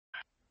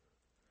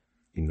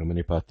In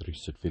nomine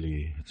Patris et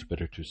Filii et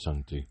Spiritus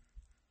Sancti.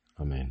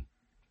 Amen.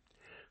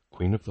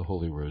 Queen of the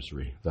Holy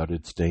Rosary, thou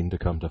didst deign to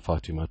come to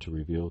Fatima to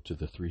reveal to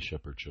the three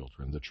shepherd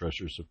children the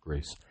treasures of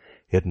grace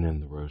hidden in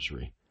the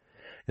Rosary.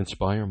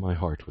 Inspire my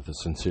heart with a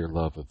sincere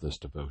love of this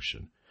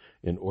devotion,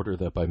 in order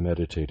that by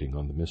meditating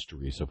on the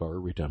mysteries of our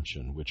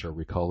redemption, which are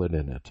recalled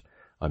in it,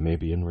 I may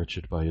be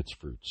enriched by its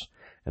fruits,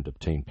 and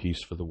obtain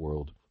peace for the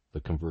world,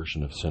 the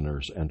conversion of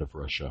sinners and of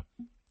Russia,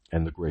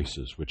 and the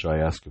graces which I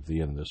ask of thee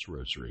in this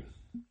Rosary.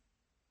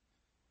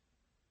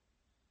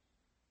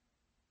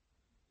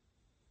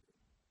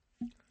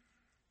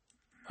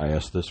 I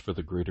ask this for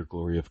the greater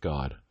glory of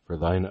God, for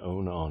thine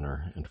own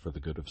honor, and for the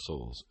good of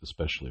souls,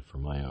 especially for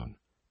my own.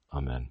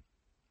 Amen.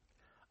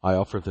 I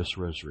offer this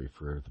Rosary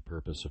for the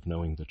purpose of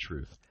knowing the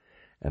truth,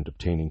 and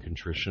obtaining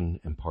contrition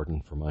and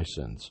pardon for my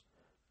sins.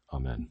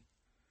 Amen.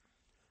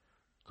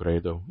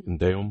 Credo in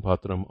Deum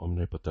Patrum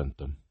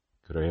Omnipotentem,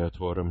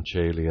 Creatorem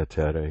Caeli et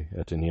Terrae,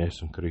 et in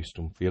Iesum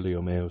Christum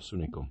Filio meus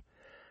unicum,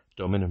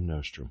 Dominum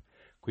nostrum,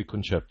 qui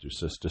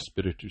conceptus est de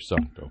Spiritus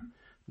Sancto,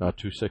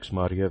 natus ex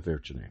Maria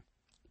Virgine,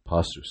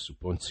 passus sub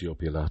Pontio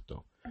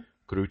Pilato,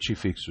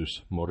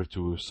 crucifixus,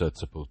 mortuus et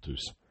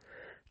sepultus,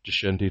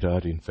 descendit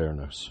ad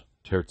infernos,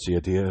 tertia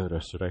die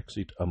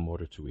resurrexit a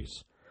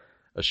mortuis,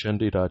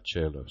 ascendit ad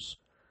celos,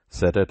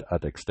 sedet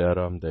ad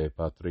exteram de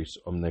Patris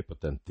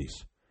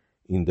omnipotentis,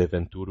 inde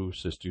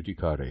venturus est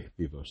judicare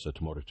vivos et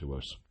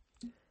mortuos.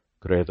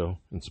 Credo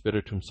in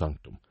Spiritum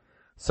Sanctum,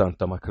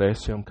 Sanctam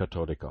Ecclesiam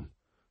Catholicam,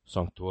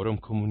 Sanctorum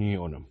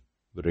Communionem,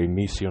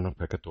 remissionem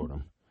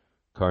peccatorum,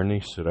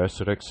 carnis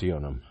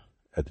resurrectionem,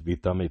 et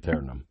vitam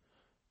aeternam.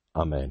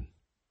 Amen.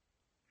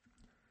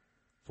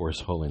 For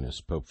His Holiness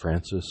Pope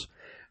Francis,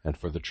 and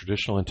for the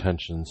traditional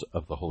intentions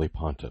of the Holy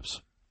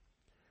Pontiffs.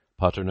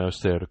 Pater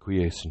noster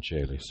qui es in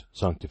celis,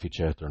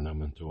 sanctificetur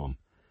nomen tuum,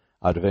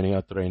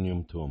 adveniat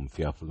regnum tuum,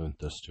 fiat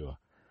voluntas tua,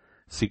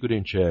 sicut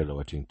in cielo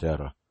et in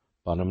terra,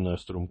 panem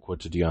nostrum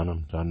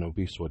quotidianum da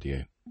nobis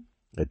hodie,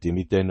 et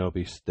dimitte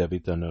nobis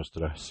debita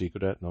nostra,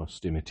 sicut et nos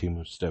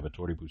dimittimus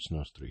debitoribus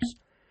nostris,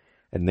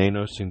 et ne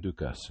nos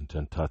inducas in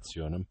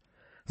tentationem,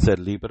 sed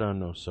libera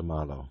nos a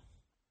malo.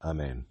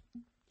 Amen.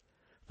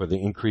 For the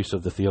increase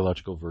of the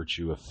theological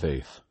virtue of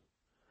faith.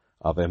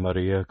 Ave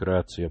Maria,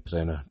 gratia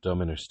plena,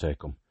 Dominus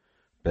tecum,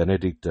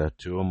 benedicta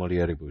tu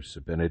mulieribus,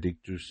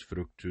 benedictus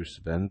fructus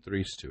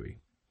ventris tui,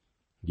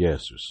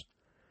 Iesus.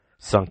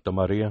 Sancta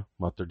Maria,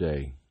 Mater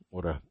Dei,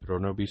 ora pro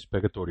nobis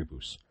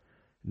peccatoribus,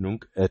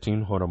 nunc et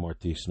in hora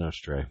mortis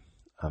nostrae.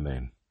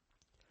 Amen.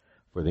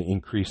 For the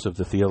increase of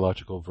the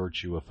theological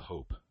virtue of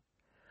hope.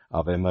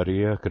 Ave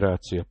Maria,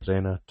 gratia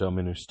plena,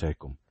 Dominus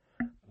tecum,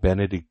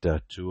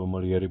 benedicta tu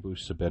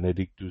mulieribus,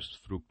 benedictus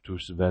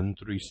fructus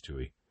ventris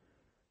tui,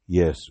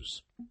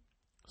 Iesus.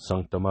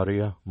 Sancta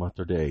Maria,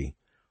 Mater Dei,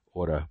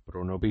 ora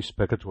pro nobis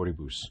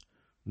peccatoribus,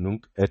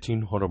 nunc et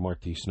in hora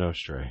mortis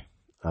nostrae.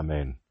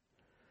 Amen.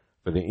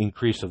 For the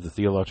increase of the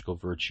theological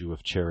virtue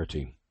of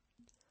charity.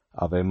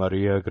 Ave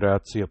Maria,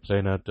 gratia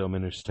plena,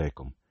 Dominus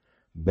tecum,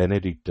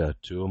 benedicta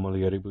tu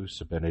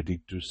mulieribus,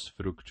 benedictus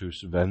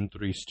fructus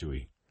ventris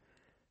tui,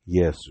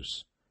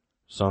 Iesus.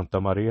 Sancta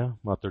Maria,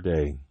 Mater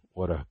Dei,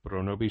 ora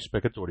pro nobis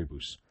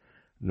peccatoribus,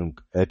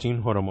 nunc et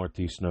in hora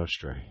mortis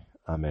nostrae.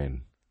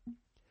 Amen.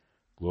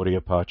 Gloria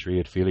Patri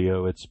et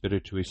Filio et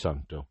Spiritui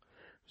Sancto,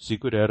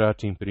 sicut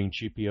erat in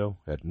principio,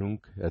 et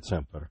nunc et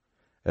semper,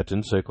 et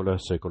in saecula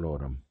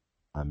saeculorum.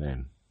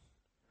 Amen.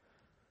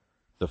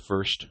 The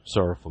first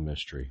sorrowful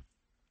mystery.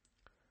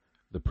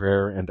 The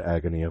prayer and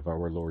agony of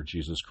our Lord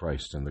Jesus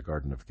Christ in the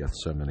Garden of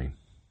Gethsemane.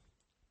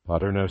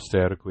 Pater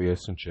noster qui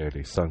es in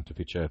celis,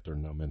 sanctificetur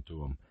nomen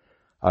tuum,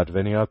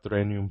 adveniat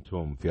regnum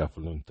tuum, fiat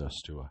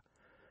voluntas tua,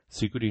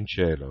 sicut in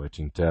cielo et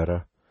in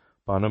terra,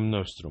 panem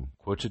nostrum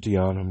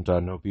quotidianum da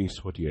nobis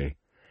hodie,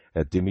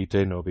 et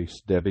dimitte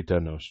nobis debita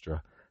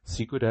nostra,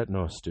 sicut et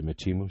nos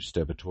dimittimus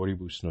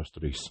debitoribus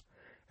nostris,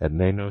 et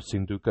ne nos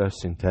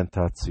inducas in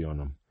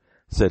tentationem,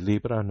 sed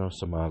libera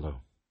nos a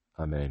malo.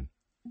 Amen.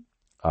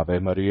 Ave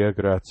Maria,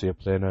 gratia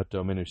plena,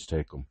 Dominus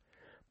tecum,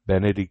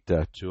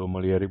 benedicta tu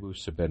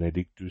mulieribus,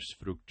 benedictus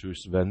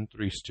fructus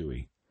ventris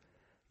tui,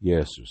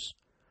 Iesus.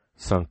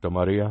 Sancta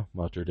Maria,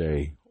 Mater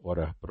Dei,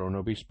 ora pro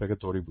nobis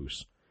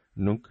peccatoribus,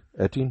 nunc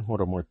et in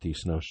hora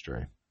mortis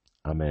nostrae.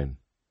 Amen.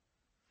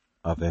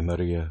 Ave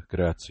Maria,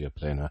 gratia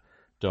plena,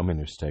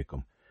 Dominus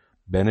tecum,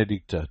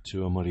 benedicta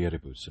tu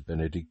mulieribus,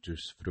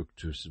 benedictus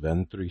fructus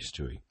ventris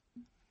tui,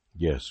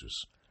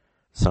 Iesus.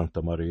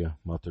 Sancta Maria,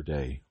 Mater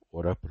Dei,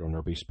 ora pro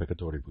nobis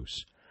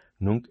peccatoribus,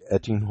 nunc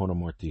et in hora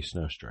mortis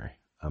nostrae.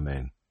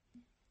 Amen.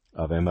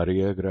 Ave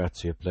Maria,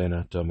 gratia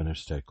plena,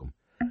 Dominus tecum,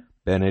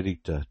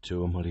 benedicta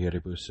tu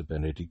mulieribus,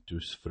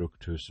 benedictus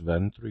fructus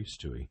ventris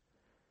tui,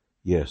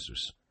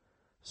 Iesus.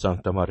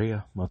 Sancta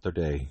Maria, Mater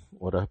Dei,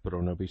 ora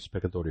pro nobis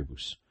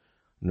peccatoribus,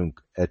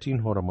 nunc et in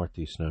hora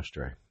mortis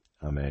nostrae.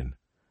 Amen.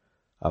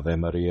 Ave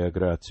Maria,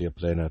 gratia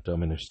plena,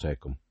 Dominus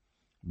tecum,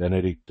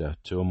 benedicta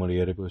tu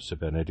mulieribus,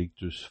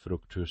 benedictus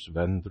fructus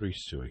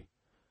ventris tui,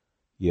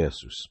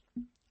 Iesus.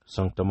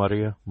 Sancta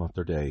Maria,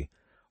 Mater Dei,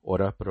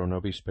 ora pro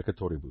nobis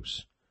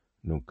peccatoribus,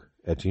 nunc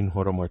et in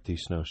hora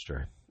mortis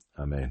nostrae.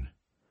 Amen.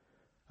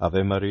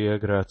 Ave Maria,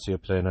 gratia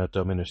plena,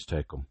 Dominus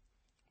tecum,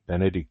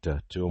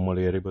 benedicta tu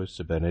mulieribus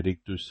et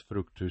benedictus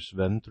fructus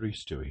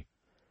ventris tui,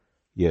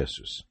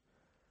 Iesus.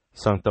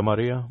 Sancta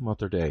Maria,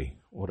 Mater Dei,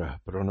 ora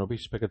pro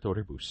nobis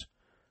peccatoribus,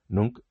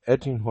 nunc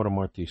et in hora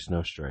mortis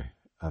nostrae.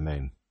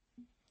 Amen.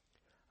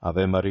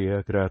 Ave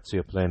Maria,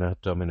 gratia plena,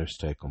 Dominus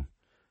tecum,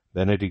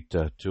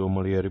 benedicta tu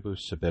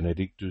mulieribus et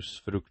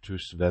benedictus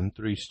fructus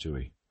ventris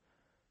tui,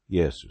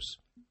 Iesus.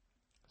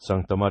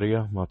 Sancta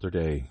Maria, Mater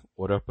Dei,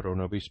 ora pro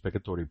nobis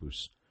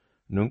peccatoribus,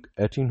 nunc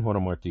et in hora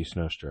mortis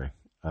nostrae.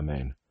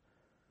 Amen.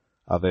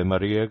 Ave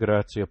Maria,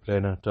 gratia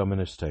plena,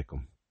 Dominus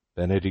tecum,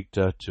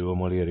 benedicta tu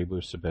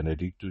mulieribus et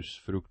benedictus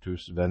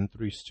fructus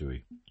ventris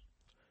tui,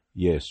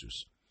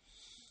 Iesus.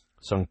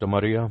 Sancta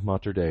Maria,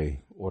 Mater Dei,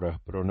 ora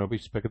pro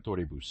nobis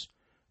peccatoribus,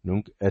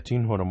 nunc et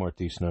in hora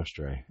mortis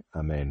nostrae.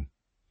 Amen.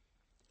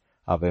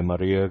 Ave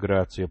Maria,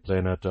 gratia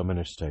plena,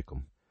 Dominus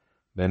tecum,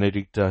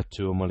 benedicta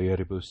tu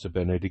mulieribus et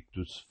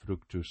benedictus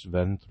fructus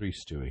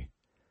ventris tui,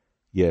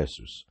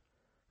 Iesus.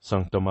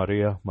 Sancta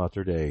Maria,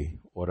 Mater Dei,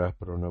 ora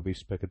pro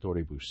nobis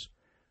peccatoribus,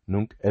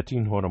 nunc et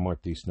in hora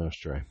mortis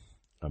nostrae.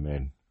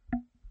 Amen.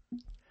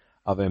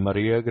 Ave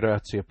Maria,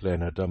 gratia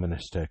plena,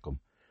 Dominus tecum,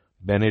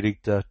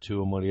 benedicta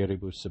tu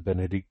mulieribus et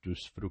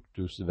benedictus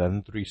fructus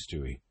ventris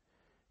tui,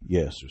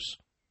 Iesus.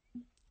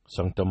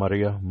 Sancta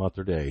Maria,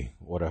 Mater Dei,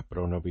 ora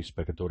pro nobis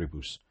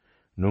peccatoribus,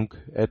 nunc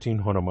et in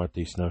hora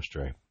mortis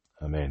nostrae.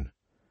 Amen.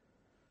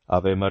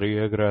 Ave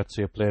Maria,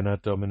 gratia plena,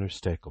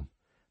 Dominus tecum,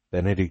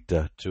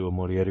 benedicta tu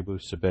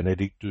mulieribus et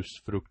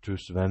benedictus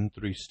fructus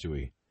ventris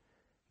tui,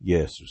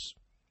 Iesus.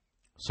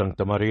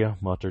 Sancta Maria,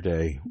 Mater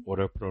Dei,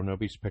 ora pro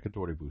nobis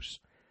peccatoribus,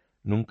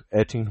 nunc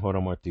et in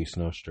hora mortis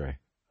nostrae.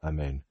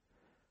 Amen.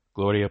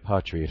 Gloria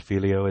Patri et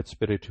Filio et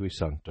Spiritui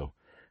Sancto,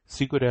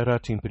 sicut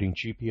erat in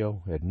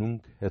principio et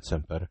nunc et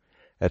semper,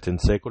 et in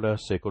saecula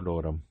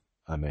saeculorum.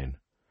 Amen.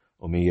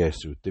 O mi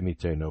Iesu,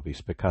 dimite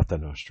nobis peccata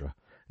nostra,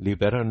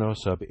 libera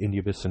nos ab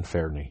inibis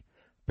inferni,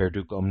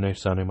 perduc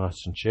omnes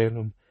animas in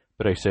caelum,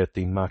 praeset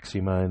in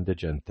maxima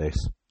indigentes.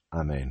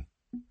 Amen.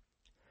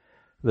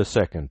 The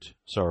second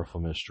sorrowful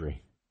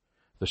mystery,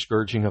 the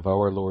scourging of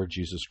our Lord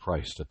Jesus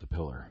Christ at the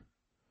pillar.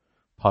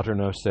 Pater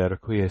noster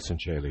qui es in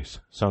caelis,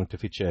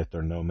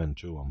 sanctificetur nomen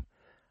tuum,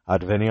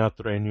 adveniat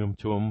regnum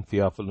tuum,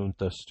 fiat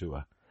voluntas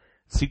tua,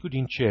 sicut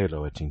in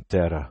cielo et in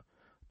terra.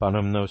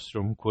 Panem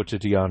nostrum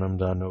quotidianum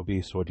da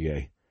nobis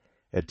hodie,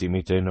 et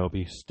dimite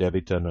nobis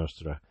debita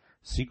nostra,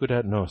 sicut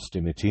et nos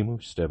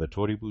dimitimus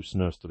debitoribus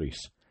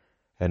nostris,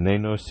 et ne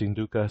nos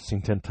inducas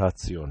in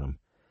tentationem,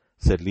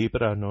 sed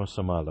libera nos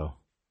a malo.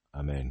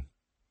 Amen.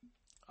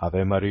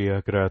 Ave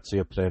Maria,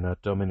 gratia plena,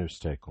 Dominus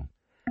tecum,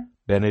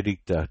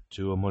 benedicta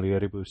tu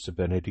mulieribus et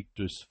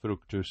benedictus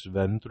fructus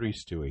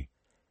ventris tui,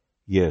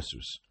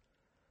 Iesus.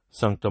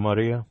 Sancta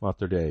Maria,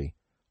 Mater Dei,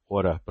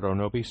 ora pro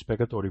nobis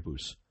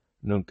peccatoribus,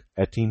 nunc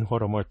et in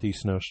hora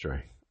mortis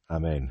nostrae.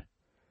 Amen.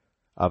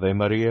 Ave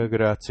Maria,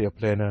 gratia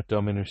plena,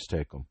 Dominus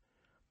tecum,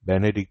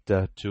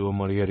 benedicta tu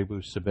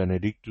mulieribus et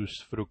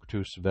benedictus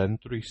fructus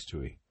ventris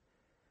tui,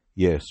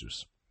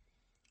 Iesus.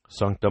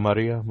 Sancta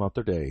Maria,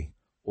 Mater Dei,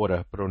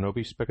 ora pro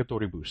nobis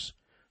peccatoribus,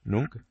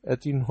 nunc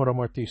et in hora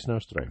mortis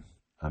nostrae.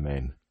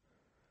 Amen.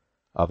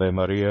 Ave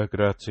Maria,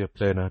 gratia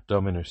plena,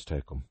 Dominus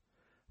tecum,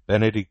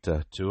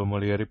 benedicta tu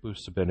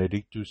mulieribus et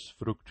benedictus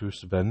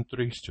fructus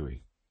ventris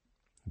tui,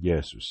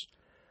 Iesus.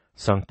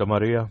 Sancta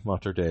Maria,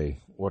 Mater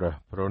Dei,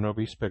 ora pro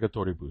nobis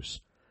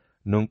peccatoribus,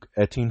 nunc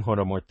et in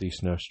hora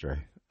mortis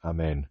nostrae.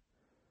 Amen.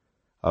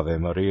 Ave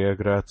Maria,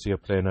 gratia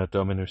plena,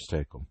 Dominus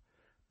tecum,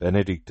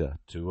 benedicta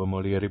tu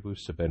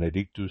mulieribus et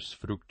benedictus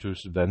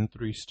fructus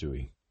ventris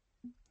tui,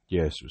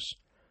 Iesus.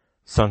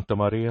 Sancta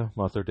Maria,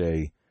 Mater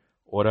Dei,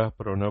 ora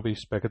pro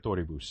nobis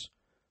peccatoribus,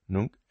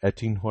 nunc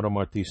et in hora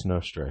mortis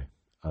nostrae.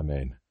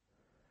 Amen.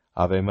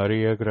 Ave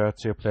Maria,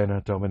 gratia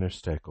plena,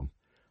 Dominus tecum,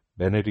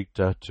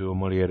 benedicta tu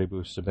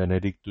mulieribus et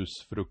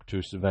benedictus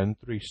fructus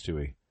ventris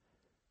tui,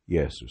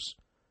 Iesus.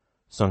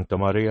 Sancta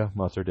Maria,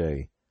 Mater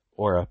Dei,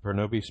 ora pro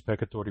nobis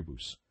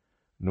peccatoribus,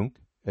 nunc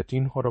et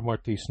in hora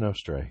mortis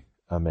nostrae.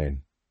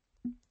 Amen.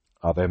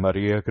 Ave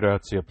Maria,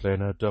 gratia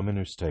plena,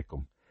 Dominus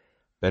tecum,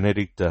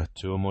 benedicta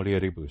tu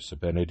mulieribus et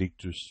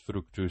benedictus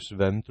fructus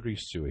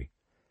ventris tui,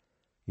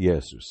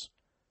 Iesus.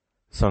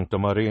 Sancta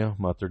Maria,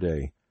 Mater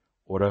Dei,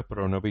 ora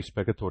pro nobis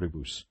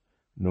peccatoribus,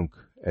 nunc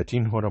et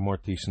in hora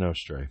mortis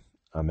nostrae.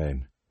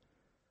 Amen.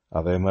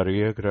 Ave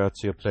Maria,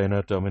 gratia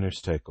plena,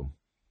 Dominus tecum,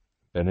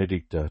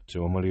 benedicta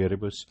tu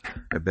mulieribus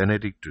et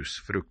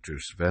benedictus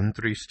fructus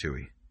ventris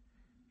tui,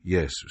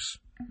 Iesus.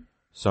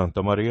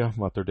 Sancta Maria,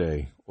 Mater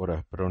Dei,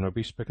 ora pro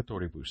nobis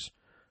peccatoribus,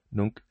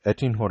 nunc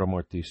et in hora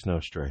mortis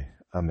nostrae.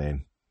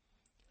 Amen.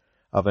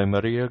 Ave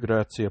Maria,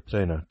 gratia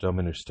plena,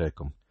 Dominus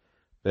tecum,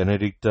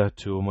 benedicta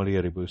tu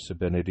mulieribus et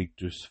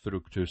benedictus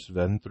fructus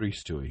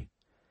ventris tui,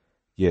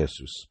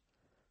 Iesus.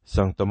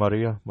 Sancta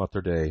Maria,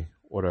 Mater Dei,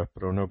 ora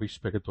pro nobis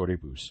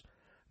peccatoribus,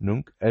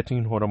 nunc et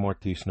in hora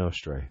mortis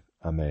nostrae.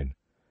 Amen.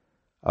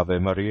 Ave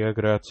Maria,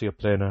 gratia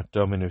plena,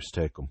 Dominus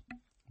tecum,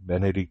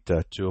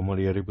 benedicta tua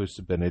mulieribus,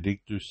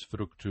 benedictus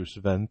fructus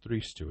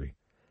ventris tui,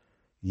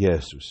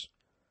 Iesus.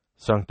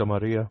 Sancta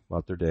Maria,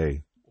 Mater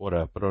Dei,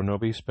 ora pro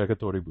nobis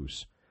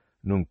peccatoribus,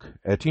 nunc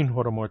et in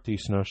hora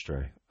mortis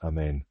nostrae.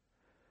 Amen.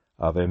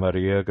 Ave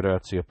Maria,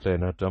 gratia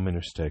plena,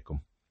 Dominus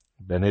tecum,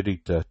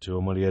 benedicta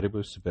tua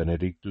mulieribus,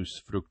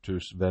 benedictus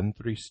fructus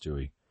ventris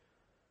tui,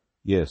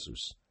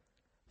 Iesus.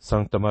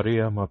 Sancta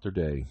Maria, Mater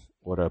Dei,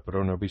 ora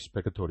pro nobis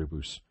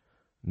peccatoribus,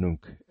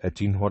 nunc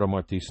et in hora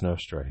mortis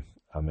nostrae.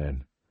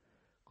 Amen.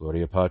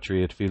 Gloria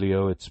Patri et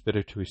Filio et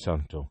Spiritui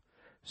Sancto,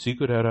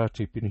 sicut erat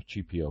in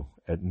principio,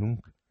 et nunc,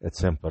 et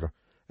semper,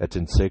 et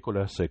in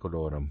saecula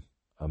saeculorum.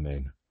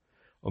 Amen.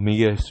 O mi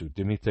Iesu,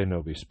 dimite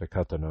nobis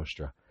peccata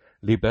nostra,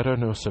 libera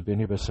nos ab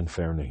inibus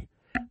inferni,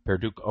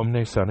 perduc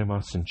omnes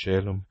animas in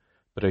caelum,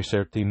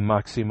 praeserti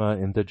maxima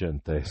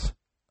indigentes.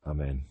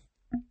 Amen.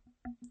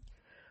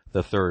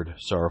 The third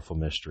sorrowful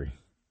mystery.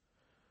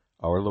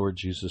 Our Lord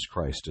Jesus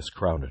Christ is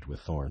crowned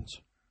with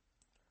thorns.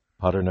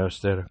 Pater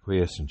noster, qui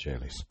es in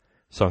caelis,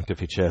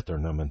 sanctificetur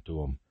nomen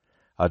tuum,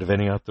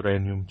 adveniat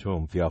regnum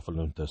tuum, fiat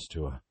voluntas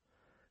tua,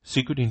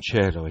 sicut in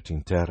cielo et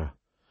in terra.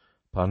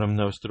 Panem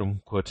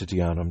nostrum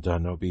quotidianum da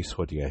nobis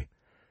hodie,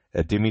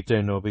 et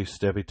dimite nobis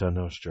debita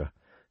nostra,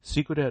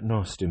 sicut et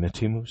nos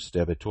dimitimus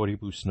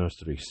debitoribus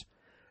nostris,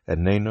 et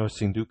ne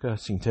nos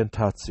inducas in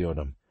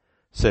tentationem,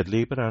 sed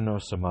libera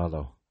nos a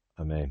malo.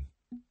 Amen.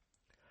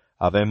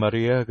 Ave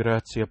Maria,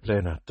 gratia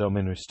plena,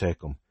 Dominus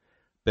tecum,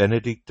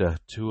 benedicta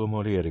tua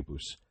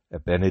mulieribus,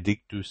 et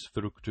benedictus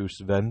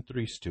fructus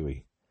ventris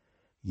tui,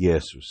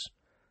 Iesus.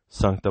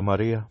 Sancta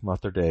Maria,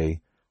 Mater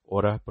Dei,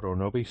 ora pro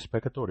nobis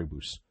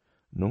peccatoribus,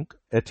 nunc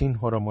et in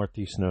hora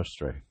mortis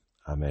nostrae.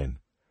 Amen.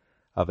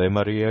 Ave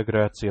Maria,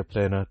 gratia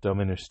plena,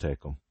 Dominus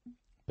tecum,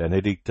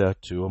 benedicta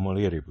tua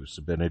mulieribus,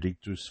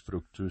 benedictus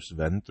fructus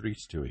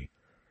ventris tui,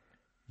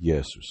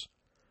 Iesus.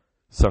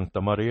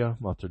 Sancta Maria,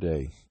 Mater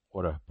Dei,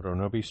 ora pro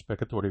nobis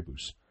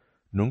peccatoribus,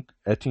 nunc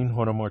et in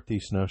hora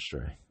mortis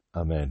nostrae.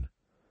 Amen.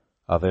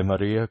 Ave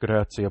Maria,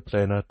 gratia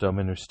plena,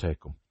 Dominus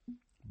tecum,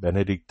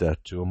 benedicta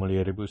tua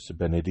mulieribus,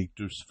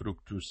 benedictus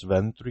fructus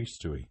ventris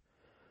tui,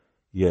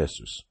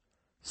 Iesus.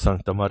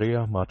 Sancta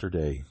Maria, Mater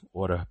Dei,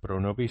 ora pro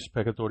nobis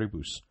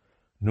peccatoribus,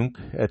 nunc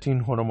et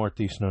in hora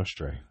mortis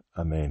nostrae.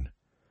 Amen.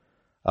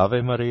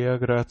 Ave Maria,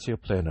 gratia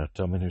plena,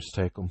 Dominus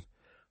tecum,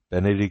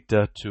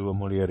 benedicta tua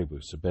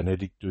mulieribus,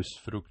 benedictus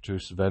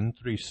fructus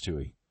ventris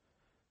tui,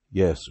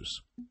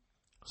 Iesus.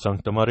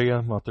 Sancta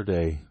Maria, Mater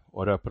Dei,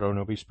 ora pro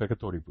nobis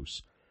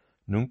peccatoribus,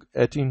 nunc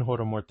et in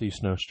hora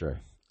mortis nostrae.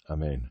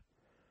 Amen.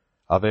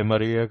 Ave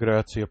Maria,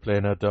 gratia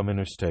plena,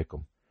 Dominus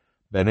tecum,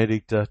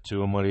 benedicta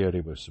tua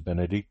mulieribus,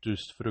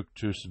 benedictus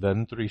fructus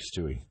ventris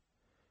tui,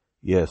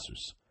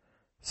 Iesus.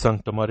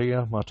 Sancta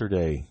Maria, Mater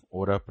Dei,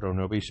 ora pro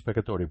nobis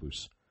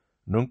peccatoribus,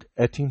 nunc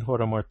et in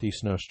hora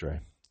mortis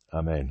nostrae.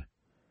 Amen.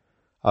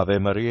 Ave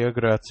Maria,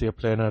 gratia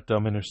plena,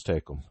 Dominus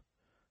tecum,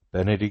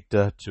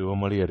 benedicta tua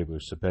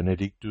mulieribus,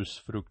 benedictus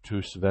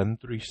fructus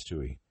ventris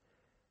tui,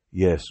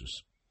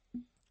 Iesus.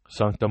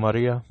 Sancta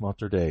Maria,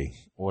 Mater Dei,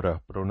 ora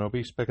pro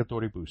nobis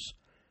peccatoribus,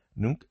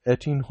 nunc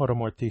et in hora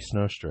mortis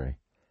nostrae.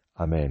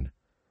 Amen.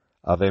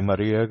 Ave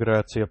Maria,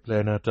 gratia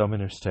plena,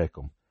 Dominus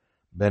tecum,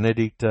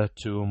 benedicta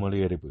tua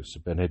mulieribus,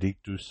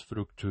 benedictus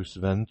fructus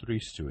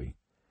ventris tui,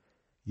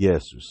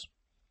 Iesus.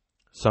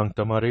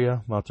 Sancta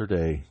Maria, Mater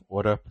Dei,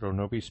 ora pro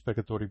nobis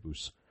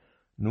peccatoribus,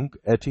 nunc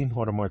et in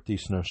hora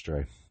mortis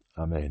nostrae.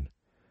 Amen.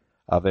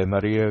 Ave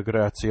Maria,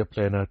 gratia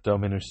plena,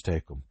 Dominus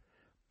tecum,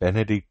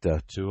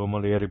 benedicta tua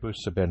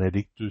mulieribus,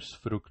 benedictus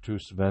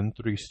fructus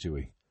ventris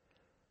tui,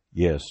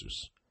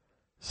 Iesus.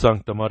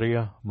 Sancta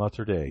Maria,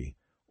 Mater Dei,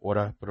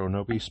 ora pro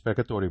nobis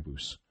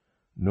peccatoribus,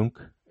 nunc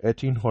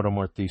et in hora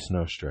mortis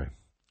nostrae.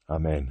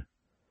 Amen.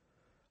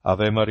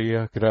 Ave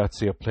Maria,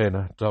 gratia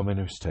plena,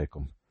 Dominus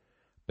tecum,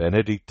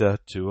 benedicta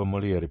tua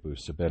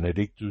mulieribus,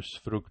 benedictus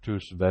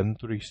fructus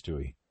ventris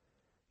tui,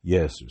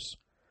 Iesus.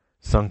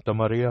 Sancta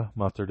Maria,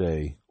 Mater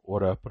Dei,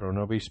 ora pro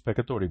nobis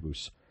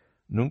peccatoribus,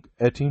 nunc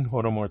et in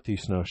hora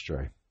mortis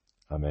nostrae.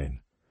 Amen.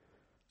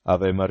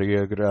 Ave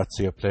Maria,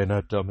 gratia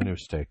plena,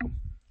 Dominus tecum,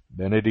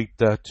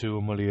 benedicta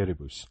tua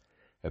mulieribus,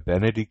 et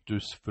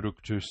benedictus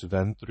fructus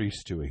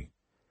ventris tui,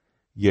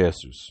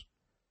 Iesus.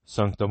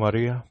 Sancta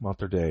Maria,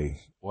 Mater Dei,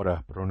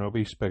 ora pro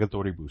nobis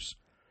peccatoribus,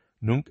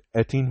 nunc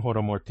et in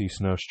hora mortis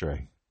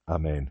nostrae.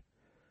 Amen.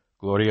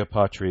 Gloria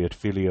Patri et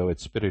Filio et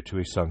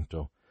Spiritui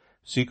Sancto,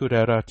 sicut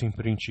erat in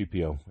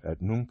principio,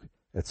 et nunc,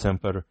 et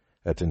semper,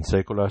 et in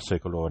saecula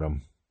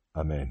saeculorum.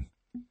 Amen.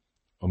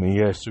 O mi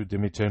Iesu,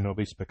 dimite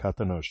nobis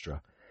peccata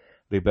nostra,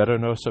 libera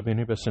nos ab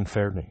inibus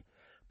inferni,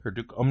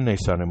 perduc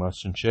omnes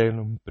animas in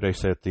caelum,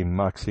 praeserti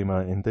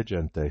maxima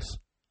indigentes.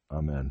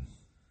 Amen.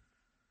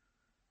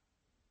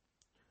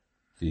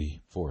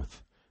 The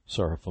fourth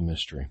sorrowful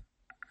mystery.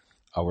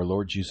 Our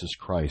Lord Jesus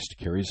Christ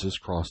carries his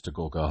cross to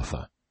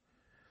Golgotha.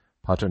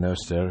 Pater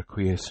noster,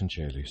 qui es in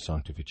caelis,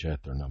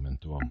 sanctificetur nomen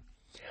tuum.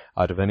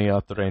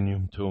 Adveniat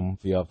regnum tuum,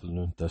 fiat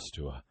voluntas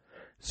tua,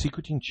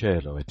 sicut in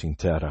cielo et in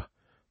terra.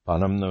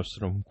 Panem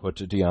nostrum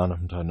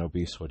quotidianum da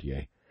nobis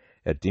hodie,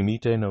 et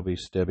dimite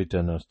nobis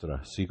debita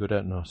nostra, sicut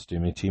et nos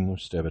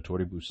dimitimus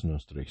debitoribus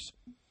nostris,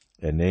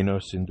 et ne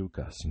nos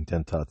inducas in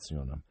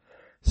tentationem,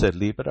 sed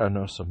libera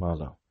nos a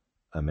malo.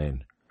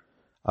 Amen.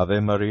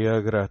 Ave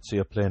Maria,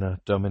 gratia plena,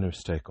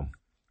 Dominus tecum,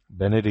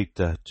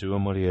 benedicta tua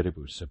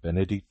mulieribus, et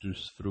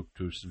benedictus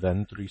fructus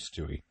ventris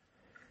tui,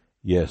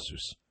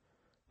 Iesus.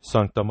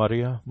 Sancta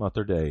Maria,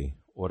 Mater Dei,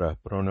 ora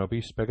pro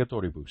nobis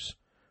peccatoribus,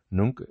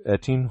 nunc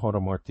et in hora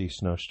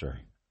mortis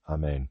nostrae.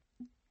 Amen.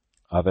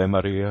 Ave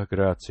Maria,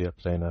 gratia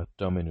plena,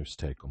 Dominus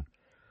tecum,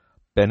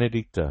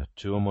 benedicta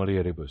tua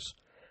mulieribus,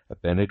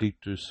 et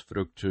benedictus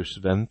fructus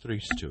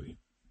ventris tui,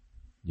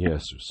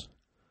 Iesus.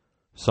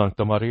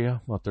 Sancta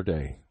Maria, Mater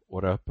Dei,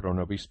 ora pro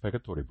nobis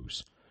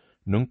peccatoribus,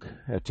 nunc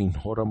et in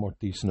hora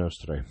mortis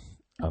nostrae.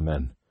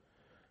 Amen.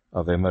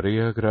 Ave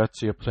Maria,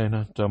 gratia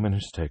plena,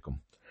 Dominus tecum,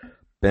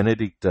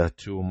 benedicta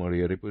tua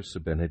mulieribus,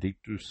 et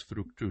benedictus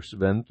fructus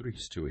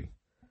ventris tui,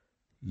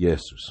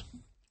 Iesus.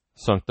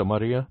 Sancta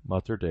Maria,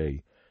 Mater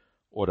Dei,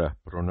 ora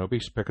pro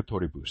nobis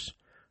peccatoribus,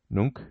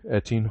 nunc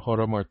et in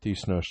hora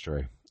mortis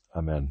nostrae.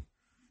 Amen.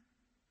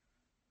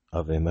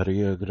 Ave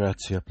Maria,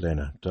 gratia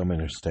plena,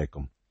 Dominus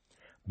tecum,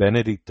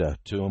 benedicta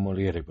tua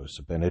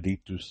mulieribus,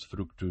 benedictus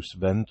fructus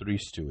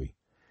ventris tui,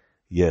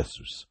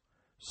 Iesus.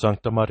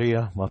 Sancta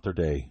Maria, Mater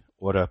Dei,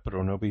 ora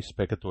pro nobis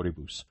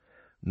peccatoribus,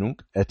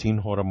 nunc et in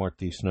hora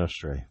mortis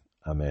nostrae.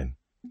 Amen.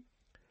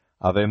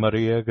 Ave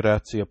Maria,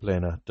 gratia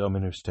plena,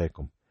 Dominus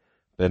tecum,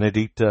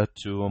 benedicta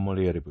tua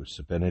mulieribus,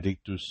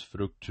 benedictus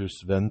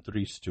fructus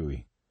ventris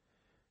tui,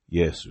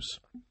 Iesus.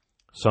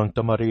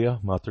 Sancta Maria,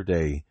 Mater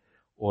Dei,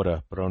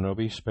 ora pro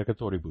nobis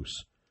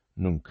peccatoribus,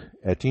 nunc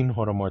et in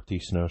hora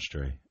mortis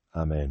nostrae.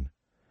 Amen.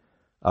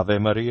 Ave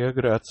Maria,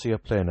 gratia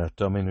plena,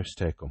 Dominus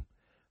tecum,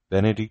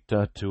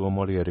 benedicta tua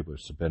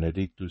mulieribus,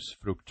 benedictus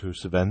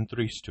fructus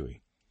ventris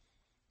tui,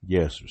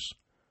 Iesus.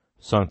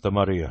 Sancta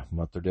Maria,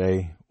 Mater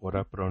Dei,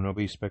 ora pro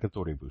nobis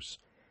peccatoribus,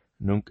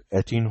 nunc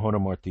et in hora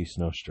mortis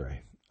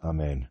nostrae.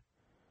 Amen.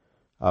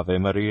 Ave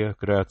Maria,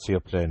 gratia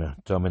plena,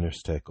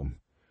 Dominus tecum,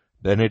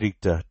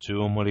 benedicta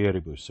tua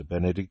mulieribus,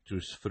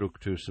 benedictus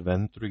fructus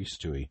ventris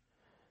tui,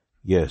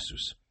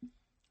 Iesus.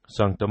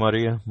 Sancta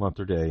Maria,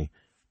 Mater Dei,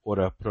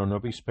 ora pro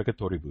nobis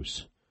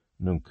peccatoribus,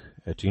 nunc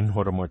et in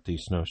hora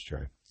mortis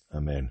nostrae.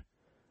 Amen.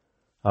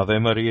 Ave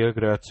Maria,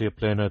 gratia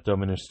plena,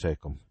 Dominus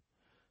tecum,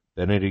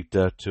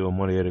 benedicta tua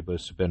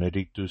mulieribus,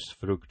 benedictus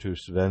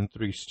fructus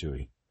ventris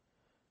tui,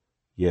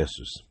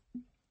 Iesus.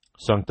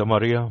 Sancta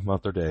Maria,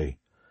 Mater Dei,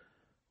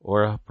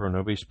 ora pro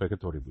nobis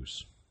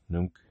peccatoribus,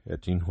 nunc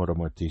et in hora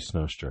mortis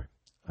nostrae.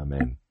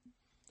 Amen.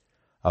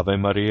 Ave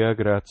Maria,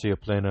 gratia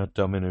plena,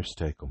 Dominus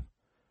tecum,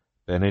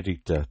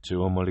 benedicta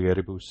tua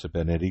mulieribus,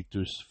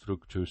 benedictus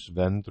fructus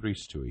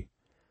ventris tui,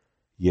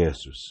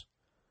 Iesus.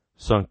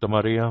 Sancta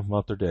Maria,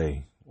 Mater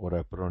Dei,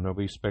 ora pro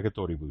nobis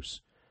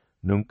peccatoribus,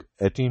 nunc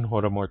et in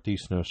hora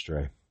mortis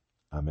nostrae.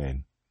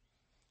 Amen.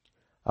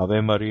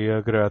 Ave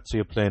Maria,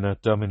 gratia plena,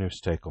 Dominus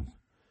tecum,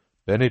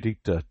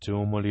 benedicta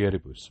tua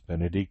mulieribus,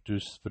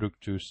 benedictus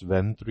fructus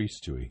ventris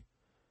tui,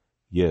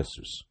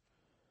 Iesus.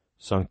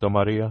 Sancta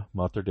Maria,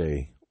 Mater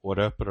Dei,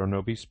 ora pro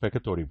nobis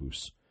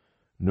peccatoribus,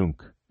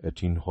 nunc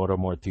et in hora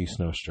mortis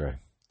nostrae.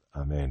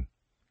 Amen.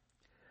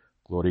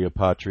 Gloria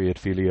Patri et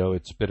Filio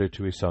et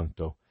Spiritui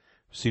Sancto,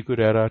 sicut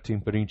erat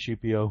in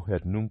principio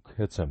et nunc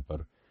et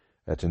semper,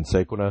 et in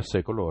saecula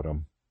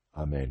saeculorum.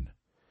 Amen.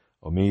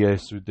 O mi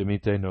Iesu,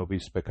 dimite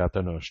nobis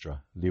peccata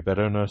nostra,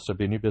 libera nos ab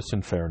inibus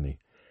inferni,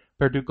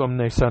 perduc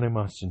omnes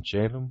animas in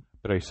caelum,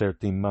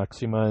 praesertim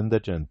maxima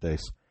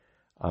indegentes.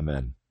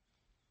 Amen.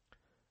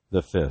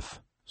 The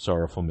fifth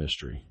sorrowful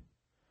mystery,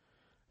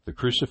 the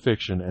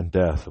crucifixion and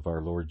death of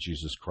our Lord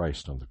Jesus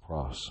Christ on the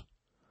cross.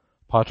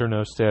 Pater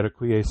noster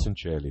qui es in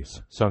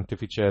caelis,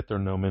 sanctificetur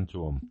nomen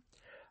tuum,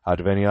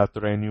 adveniat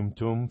regnum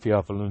tuum,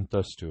 fiat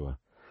voluntas tua,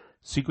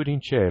 sicut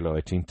in cielo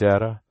et in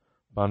terra.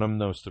 Panem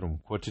nostrum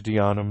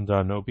quotidianum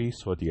da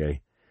nobis hodie,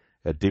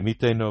 et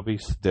dimite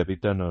nobis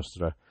debita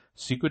nostra,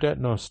 sicut et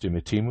nos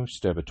dimitimus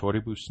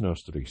debitoribus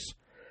nostris,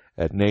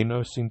 et ne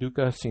nos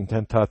inducas in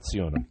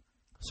tentationem,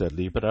 sed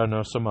libera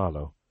nos a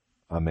malo.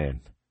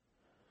 Amen.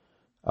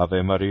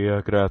 Ave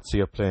Maria,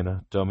 gratia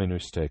plena,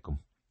 Dominus tecum,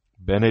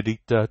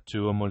 benedicta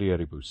tua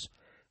mulieribus,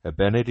 et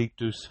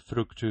benedictus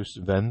fructus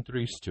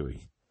ventris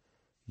tui,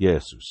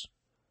 Iesus.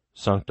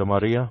 Sancta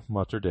Maria,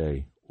 Mater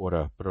Dei,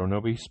 ora pro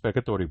nobis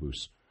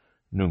peccatoribus,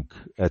 nunc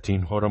et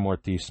in hora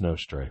mortis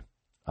nostrae.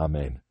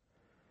 Amen.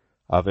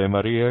 Ave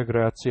Maria,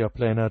 gratia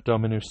plena,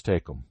 Dominus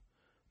tecum,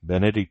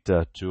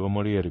 benedicta tua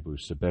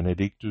mulieribus, et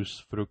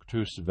benedictus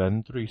fructus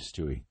ventris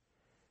tui,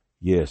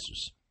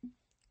 Iesus.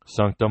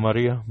 Sancta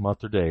Maria,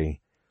 Mater Dei,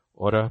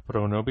 ora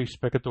pro nobis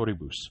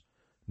peccatoribus,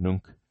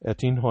 nunc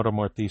et in hora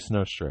mortis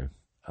nostrae.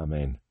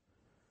 Amen.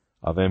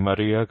 Ave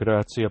Maria,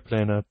 gratia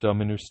plena,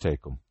 Dominus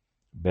tecum,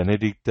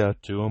 benedicta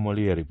tua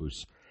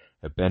mulieribus,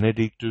 et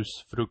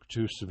benedictus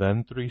fructus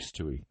ventris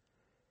tui,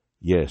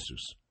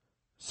 Iesus.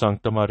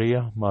 Sancta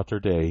Maria, Mater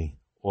Dei,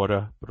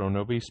 ora pro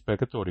nobis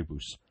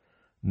peccatoribus,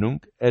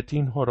 nunc et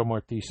in hora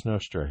mortis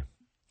nostrae.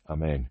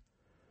 Amen.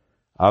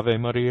 Ave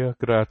Maria,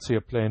 gratia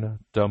plena,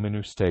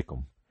 Dominus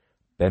tecum.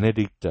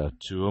 Benedicta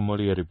tua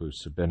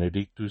mulieribus,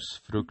 benedictus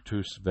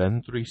fructus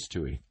ventris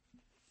tui,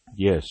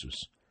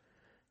 Iesus.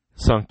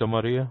 Sancta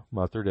Maria,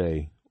 Mater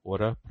Dei,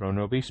 ora pro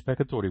nobis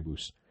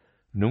peccatoribus,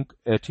 nunc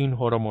et in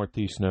hora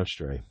mortis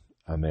nostrae.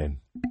 Amen.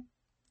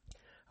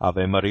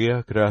 Ave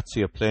Maria,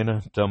 gratia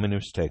plena,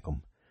 Dominus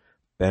tecum.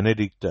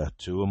 Benedicta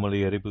tua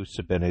mulieribus,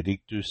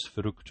 benedictus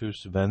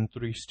fructus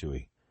ventris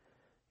tui,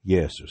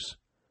 Iesus.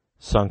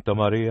 Sancta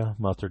Maria,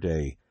 Mater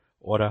Dei,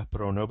 ora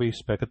pro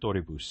nobis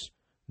peccatoribus,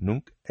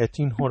 nunc et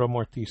in hora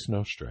mortis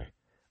nostrae.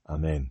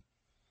 Amen.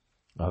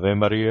 Ave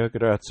Maria,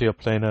 gratia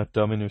plena,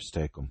 Dominus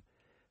tecum.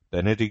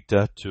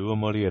 Benedicta tua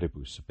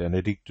mulieribus,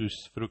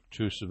 benedictus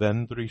fructus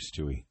ventris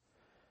tui,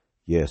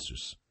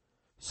 Iesus.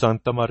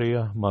 Sancta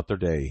Maria, Mater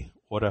Dei,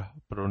 ora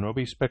pro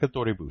nobis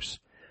peccatoribus,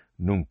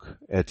 nunc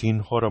et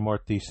in hora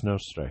mortis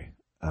nostrae.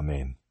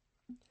 Amen.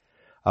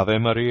 Ave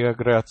Maria,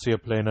 gratia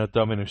plena,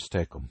 Dominus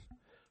tecum.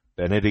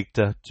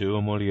 Benedicta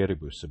tua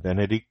mulieribus,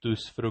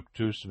 benedictus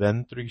fructus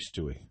ventris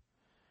tui,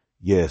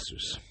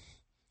 Iesus.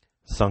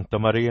 Sancta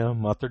Maria,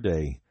 Mater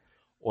Dei,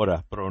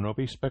 ora pro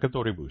nobis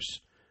peccatoribus,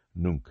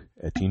 nunc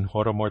et in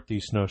hora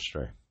mortis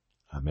nostrae.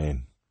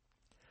 Amen.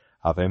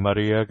 Ave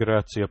Maria,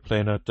 gratia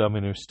plena,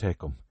 Dominus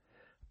tecum.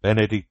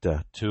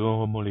 Benedicta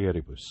tua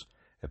mulieribus,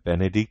 et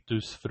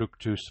benedictus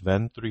fructus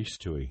ventris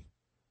tui,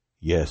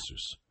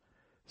 Iesus.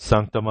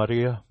 Sancta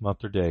Maria,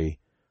 Mater Dei,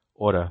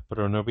 ora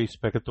pro nobis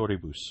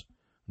peccatoribus,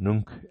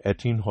 nunc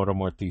et in hora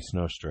mortis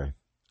nostrae.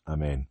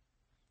 Amen.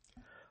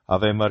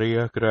 Ave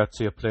Maria,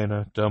 gratia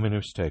plena,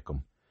 Dominus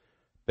tecum.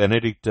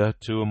 Benedicta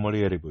tua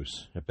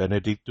mulieribus, et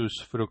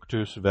benedictus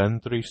fructus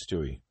ventris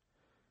tui,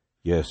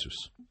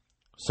 Iesus.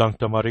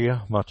 Sancta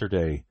Maria, Mater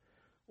Dei,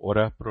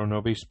 ora pro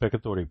nobis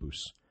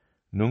peccatoribus,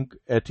 nunc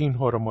et in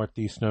hora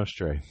mortis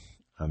nostrae.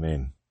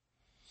 Amen.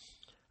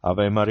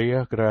 Ave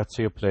Maria,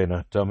 gratia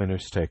plena,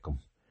 Dominus tecum.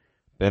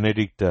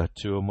 Benedicta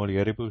tua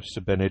mulieribus,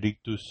 et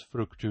benedictus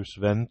fructus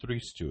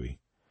ventris tui,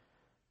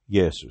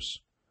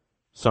 Iesus.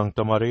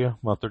 Sancta Maria,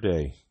 Mater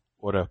Dei,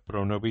 ora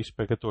pro nobis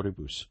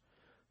peccatoribus,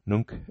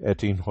 nunc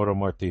et in hora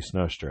mortis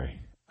nostrae.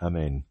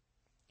 Amen.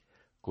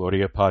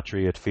 Gloria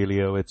Patri et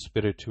Filio et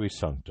Spiritui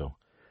Sancto,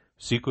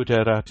 sicut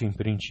erat in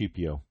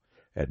principio,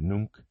 et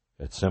nunc,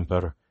 et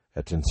semper,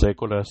 et in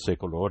saecula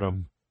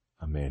saeculorum.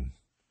 Amen.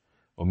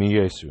 O mi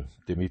Iesu,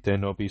 dimite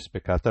nobis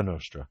peccata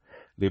nostra,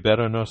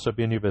 libera nos ab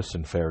inibus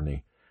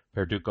inferni,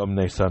 perduc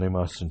omnes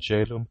animas in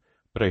caelum,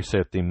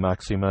 praeset in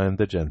maxima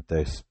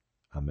indigentes.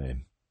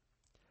 Amen.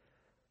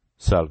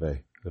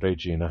 Salve,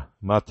 Regina,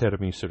 Mater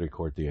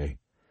misericordiae,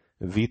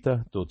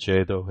 vita,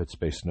 dulcedo et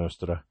spes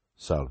nostra,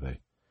 salve.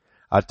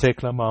 Ad te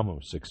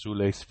clamamus,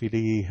 exules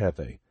filii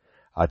Heve,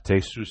 ad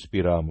te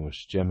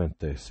suspiramus,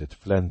 gementes et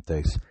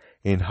flentes,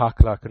 in hac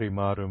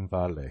lacrimarum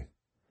vale.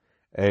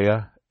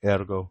 Ea,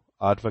 ergo,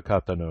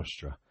 advocata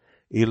nostra,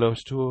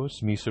 illos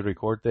tuos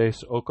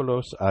misericordes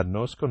oculos ad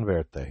nos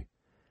converte,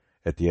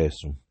 et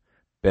Iesum,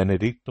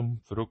 benedictum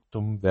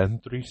fructum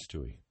ventris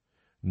tui,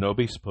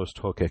 nobis post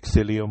hoc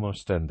exilium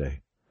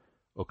ostende,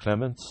 o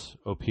clemens,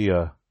 o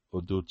pia,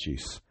 o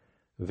dulcis,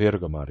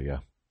 Virgo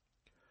Maria.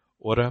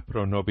 Ora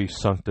pro nobis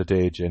sancta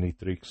Dei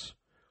genitrix,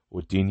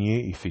 o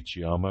digne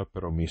efficiamur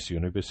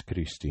promissionibus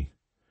Christi.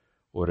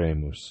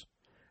 Oremus.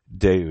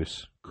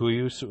 Deus,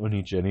 cuius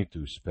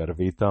unigenitus per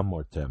vitam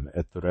mortem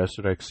et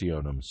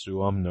resurrectionem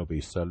suam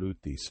nobis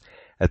salutis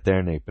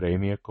aeterne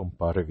premia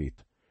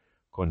comparevit,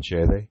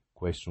 concede,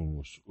 que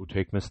sumus, ut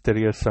hec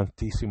mysteria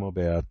sanctissimo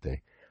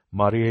beate,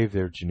 Mariae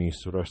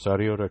Virginis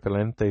Rosario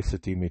recolentes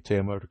et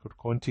imitemur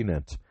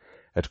continent,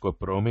 et quo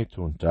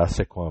promitunt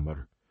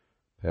assequamur,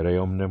 per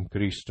eomnem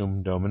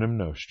Christum Dominum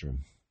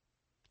nostrum.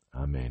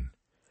 Amen.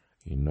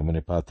 In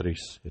nomine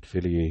Patris et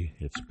Filii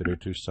et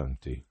Spiritus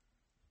Sancti.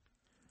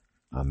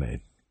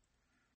 Amen.